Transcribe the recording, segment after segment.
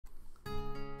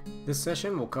This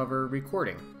session will cover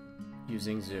recording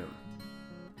using Zoom.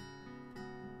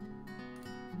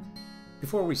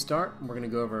 Before we start, we're going to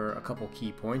go over a couple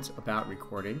key points about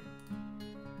recording.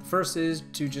 The first is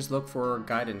to just look for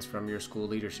guidance from your school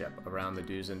leadership around the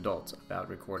do's and don'ts about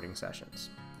recording sessions.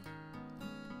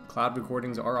 Cloud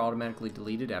recordings are automatically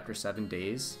deleted after 7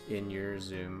 days in your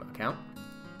Zoom account.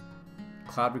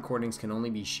 Cloud recordings can only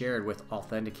be shared with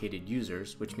authenticated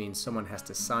users, which means someone has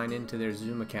to sign into their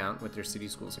Zoom account with their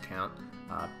CitySchools account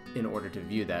in order to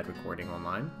view that recording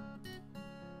online.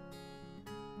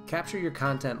 Capture your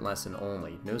content lesson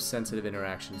only, no sensitive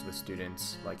interactions with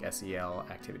students like SEL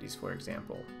activities, for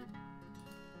example.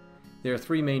 There are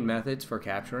 3 main methods for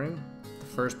capturing. The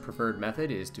first preferred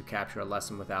method is to capture a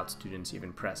lesson without students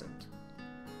even present.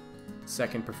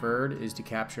 Second preferred is to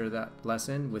capture that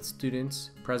lesson with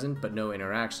students present but no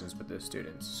interactions with those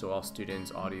students. So all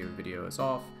students' audio and video is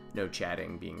off, no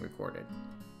chatting being recorded.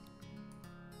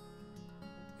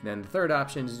 And then the third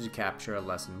option is to capture a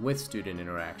lesson with student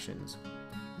interactions.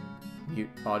 Mute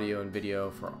audio and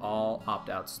video for all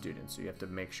opt-out students. So you have to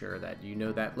make sure that you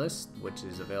know that list, which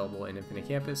is available in Infinite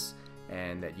Campus,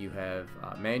 and that you have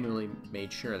manually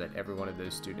made sure that every one of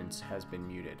those students has been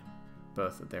muted,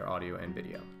 both of their audio and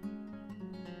video.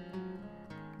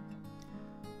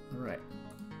 Alright,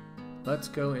 let's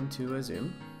go into a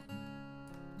Zoom.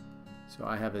 So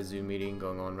I have a Zoom meeting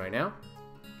going on right now.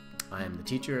 I am the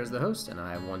teacher as the host, and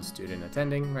I have 1 student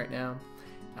attending right now.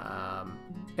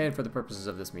 And for the purposes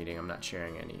of this meeting, I'm not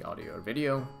sharing any audio or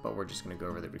video, but we're just going to go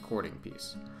over the recording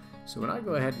piece. So when I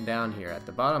go ahead and down here at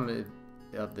the bottom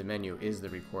of the menu is the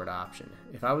record option.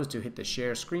 If I was to hit the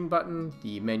share screen button,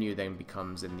 the menu then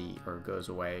becomes goes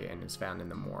away and is found in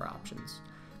the more options.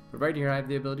 But right here I have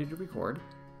the ability to record.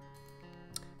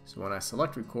 So when I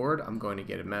select record, I'm going to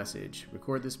get a message.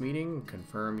 Record this meeting,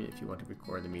 confirm if you want to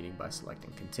record the meeting by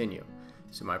selecting continue.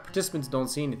 So my participants don't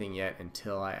see anything yet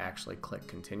until I actually click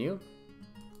continue.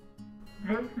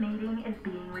 This meeting is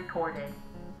being recorded.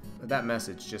 That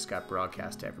message just got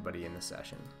broadcast to everybody in the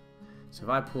session. So if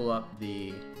I pull up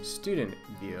the student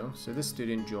view, so this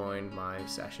student joined my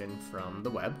session from the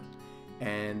web,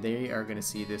 and they are going to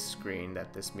see this screen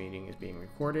that this meeting is being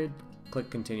recorded. Click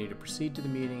continue to proceed to the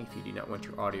meeting. If you do not want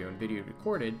your audio and video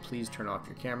recorded, please turn off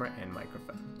your camera and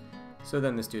microphone. So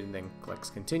then the student then clicks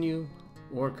continue,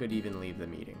 or could even leave the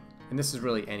meeting. And this is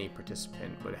really any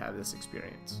participant would have this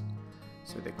experience.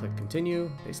 So they click continue,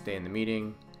 they stay in the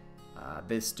meeting.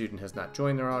 This student has not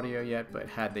joined their audio yet, but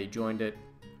had they joined it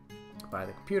by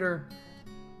the computer,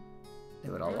 they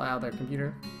would allow their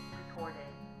computer.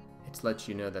 It lets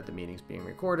you know that the meeting's being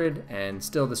recorded, and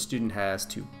still the student has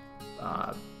to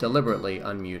deliberately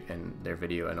unmute their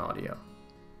video and audio.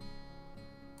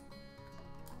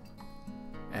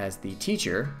 As the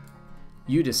teacher,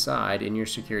 you decide in your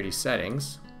security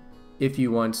settings if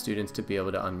you want students to be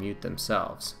able to unmute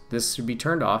themselves. This should be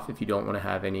turned off if you don't want to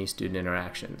have any student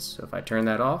interactions. So if I turn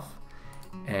that off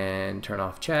and turn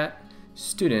off chat,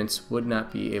 students would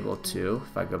not be able to,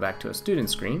 if I go back to a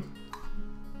student screen,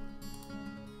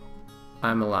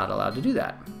 I'm allowed to do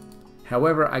that.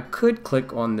 However, I could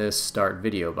click on this start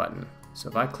video button. So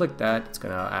if I click that, it's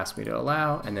going to ask me to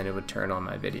allow, and then it would turn on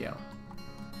my video.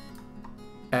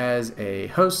 As a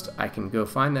host, I can go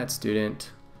find that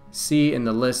student, see in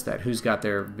the list that who's got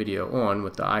their video on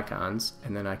with the icons,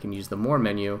 and then I can use the more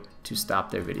menu to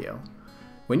stop their video.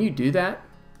 When you do that,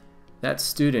 that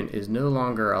student is no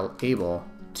longer able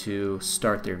to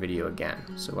start their video again.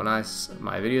 So when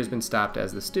my video has been stopped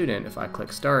as the student, if I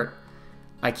click start,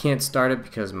 I can't start it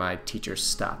because my teacher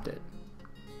stopped it.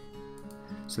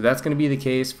 So that's going to be the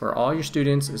case for all your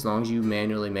students as long as you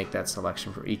manually make that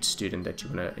selection for each student that you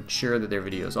want to ensure that their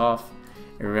video is off.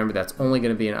 And remember, that's only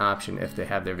going to be an option if they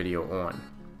have their video on.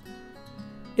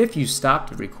 If you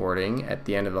stopped recording at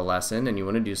the end of the lesson and you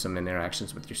want to do some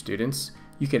interactions with your students,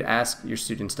 you could ask your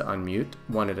students to unmute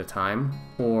one at a time,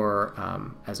 or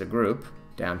as a group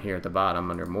down here at the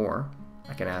bottom under more,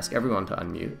 I can ask everyone to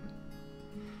unmute.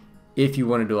 If you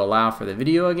wanted to allow for the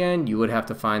video again, you would have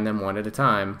to find them one at a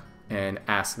time and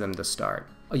ask them to start.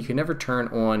 You can never turn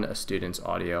on a student's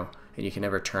audio, and you can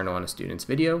never turn on a student's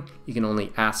video. You can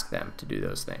only ask them to do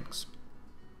those things.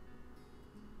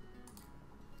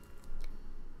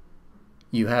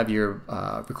 You have your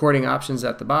recording options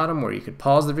at the bottom where you could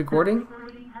pause the recording.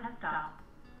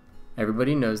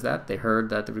 Everybody knows that. They heard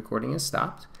that the recording is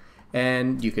stopped.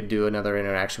 And you could do another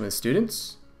interaction with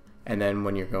students. And then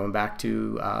when you're going back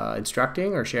to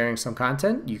instructing or sharing some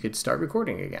content, you could start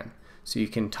recording again. So you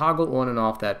can toggle on and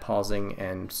off that pausing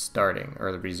and starting,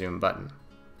 or the resume button.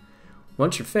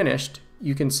 Once you're finished,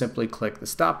 you can simply click the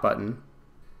stop button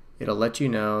it'll let you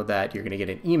know that you're going to get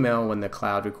an email when the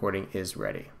cloud recording is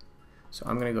ready. So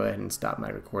I'm going to go ahead and stop my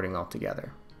recording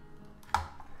altogether.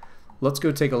 Let's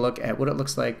go take a look at what it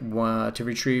looks like to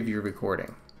retrieve your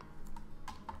recording.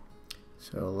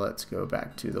 So let's go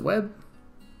back to the web,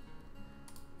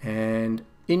 and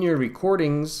in your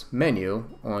recordings menu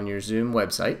on your Zoom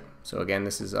website, so again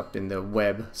this is up in the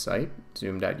web site,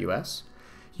 zoom.us,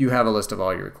 you have a list of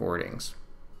all your recordings.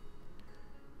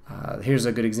 Here's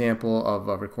a good example of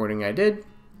a recording I did,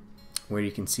 where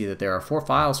you can see that there are 4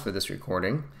 files for this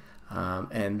recording,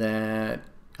 and then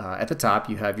at the top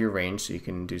you have your range, so you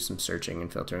can do some searching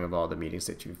and filtering of all the meetings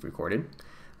that you've recorded.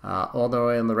 All the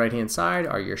way on the right hand side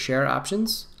are your share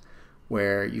options,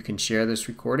 where you can share this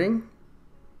recording.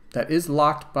 That is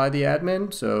locked by the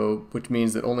admin, so which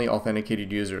means that only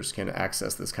authenticated users can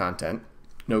access this content.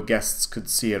 No guests could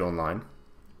see it online.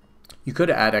 You could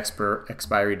add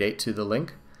expiry date to the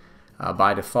link.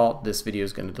 By default, this video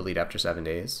is going to delete after 7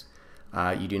 days.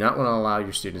 You do not want to allow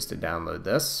your students to download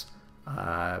this.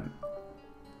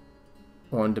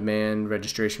 On-demand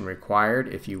registration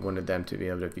required if you wanted them to be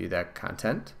able to view that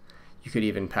content. You could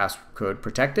even passcode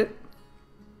protect it.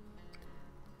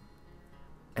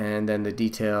 And then the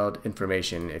detailed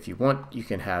information, if you want, you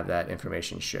can have that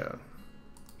information shown.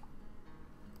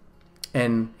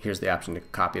 And here's the option to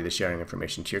copy the sharing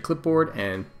information to your clipboard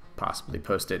and possibly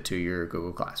post it to your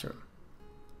Google Classroom.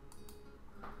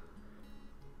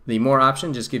 The More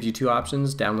option just gives you 2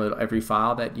 options: download every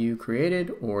file that you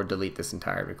created or delete this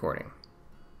entire recording.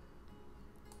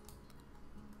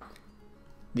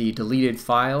 The deleted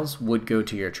files would go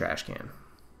to your trash can.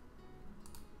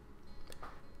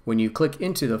 When you click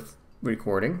into the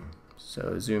recording,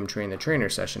 so Zoom Train the Trainer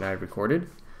session I recorded,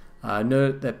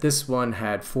 note that this one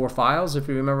had 4 files, if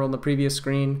you remember on the previous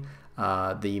screen.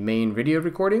 The main video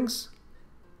recordings,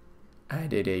 I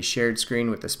did a shared screen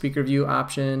with the speaker view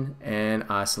option, and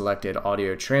I selected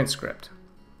audio transcript.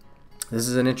 This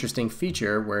is an interesting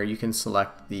feature where you can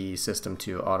select the system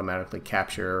to automatically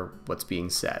capture what's being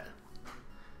said.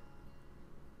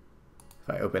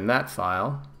 If I open that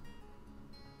file,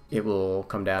 it will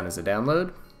come down as a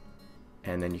download,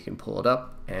 and then you can pull it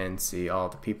up and see all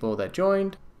the people that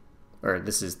joined. Or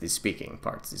this is the speaking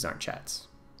parts, these aren't chats.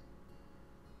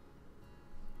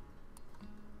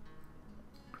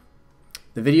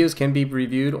 The videos can be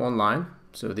reviewed online,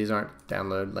 so these aren't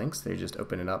download links, they just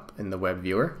open it up in the web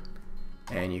viewer,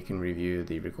 and you can review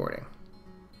the recording.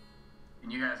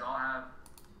 And you guys all have...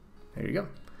 There you go.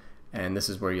 And this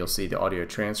is where you'll see the audio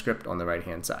transcript on the right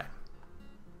hand side.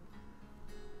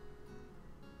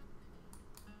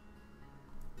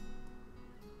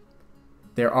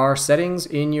 There are settings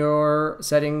in your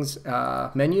settings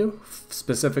menu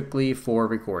specifically for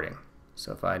recording.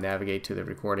 So if I navigate to the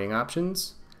recording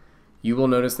options, you will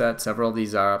notice that several of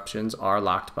these options are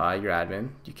locked by your admin.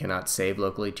 You cannot save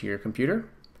locally to your computer.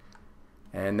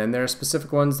 And then there are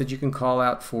specific ones that you can call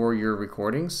out for your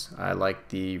recordings. I like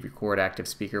the record active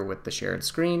speaker with the shared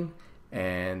screen,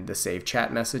 and the save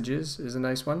chat messages is a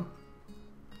nice one.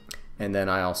 And then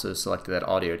I also selected that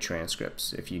audio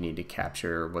transcripts if you need to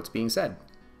capture what's being said.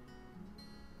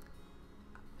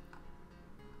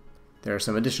 There are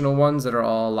some additional ones that are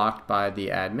all locked by the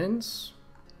admins.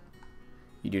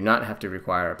 You do not have to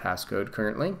require a passcode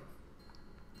currently.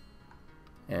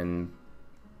 And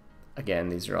again,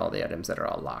 these are all the items that are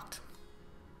all locked.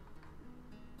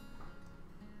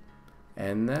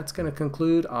 And that's going to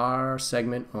conclude our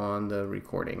segment on the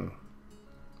recording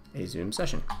a Zoom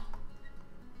session.